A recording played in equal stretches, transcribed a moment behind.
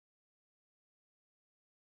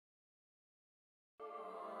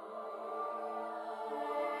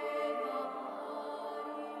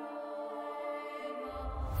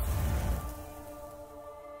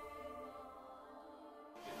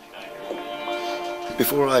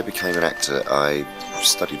Before I became an actor, I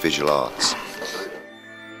studied visual arts.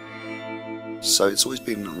 So it's always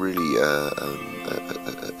been really a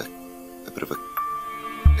bit of a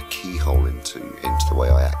keyhole into the way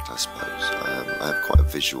I act, I suppose. I have quite a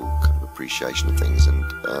visual kind of appreciation of things, and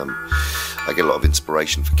I get a lot of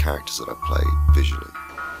inspiration for characters that I play visually.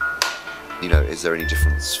 You know, is there any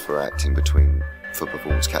difference for acting for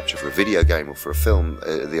performance capture for a video game or for a film?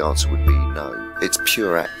 The answer would be no. It's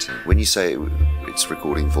pure acting. When you say it's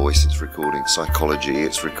recording voice, it's recording psychology,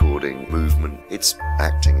 it's recording movement, it's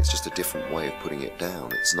acting. It's just a different way of putting it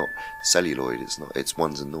down. It's not celluloid, it's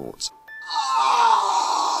ones and noughts.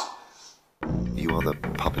 You are the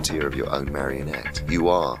puppeteer of your own marionette. You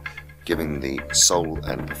are giving the soul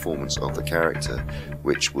and performance of the character,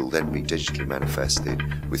 which will then be digitally manifested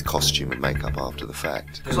with costume and makeup after the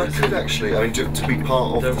fact. Because I could actually, I mean, to be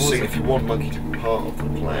part of the scene, if you want Monkey to be part of the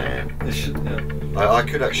plan, I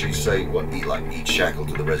could actually say, eat shackle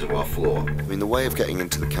to the reservoir floor. I mean, the way of getting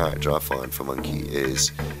into the character I find for Monkey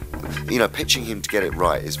is, you know, pitching him to get it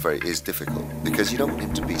right is difficult, because you don't want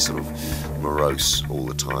him to be sort of morose all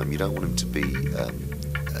the time. You don't want him to be,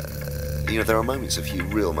 you know, there are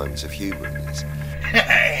real moments of humour in this.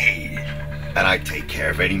 Hey! And I take care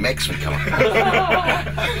of any mechs we come across.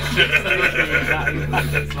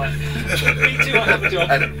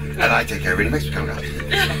 and I take care of any mechs we come across.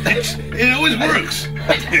 It always works.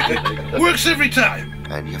 Works every time.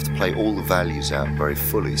 And you have to play all the values out very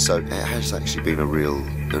fully, so it has actually been a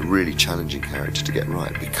really challenging character to get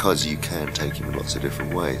right, because you can take him in lots of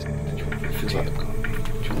different ways. It feels like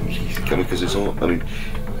he's coming, because it's all, I mean,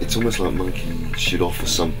 it's almost like Monkey should offer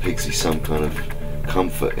some Pixie some kind of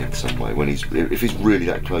comfort in some way when if he's really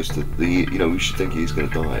that close to you know, we should think he's going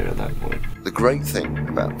to die at that point. The great thing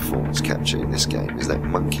about performance capture in this game is that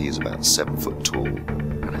Monkey is about 7 foot tall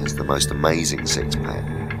and has the most amazing six-pack,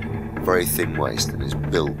 very thin waist, and is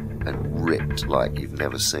built and ripped like you've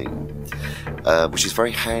never seen, which is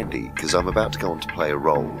very handy because I'm about to go on to play a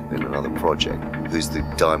role in another project who's the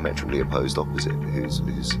diametrically opposed opposite,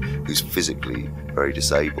 who's physically very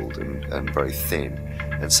disabled and very thin,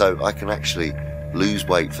 and so I can actually lose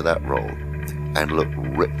weight for that role and look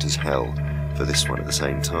ripped as hell for this one at the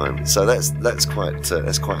same time. So that's quite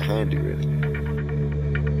handy, really.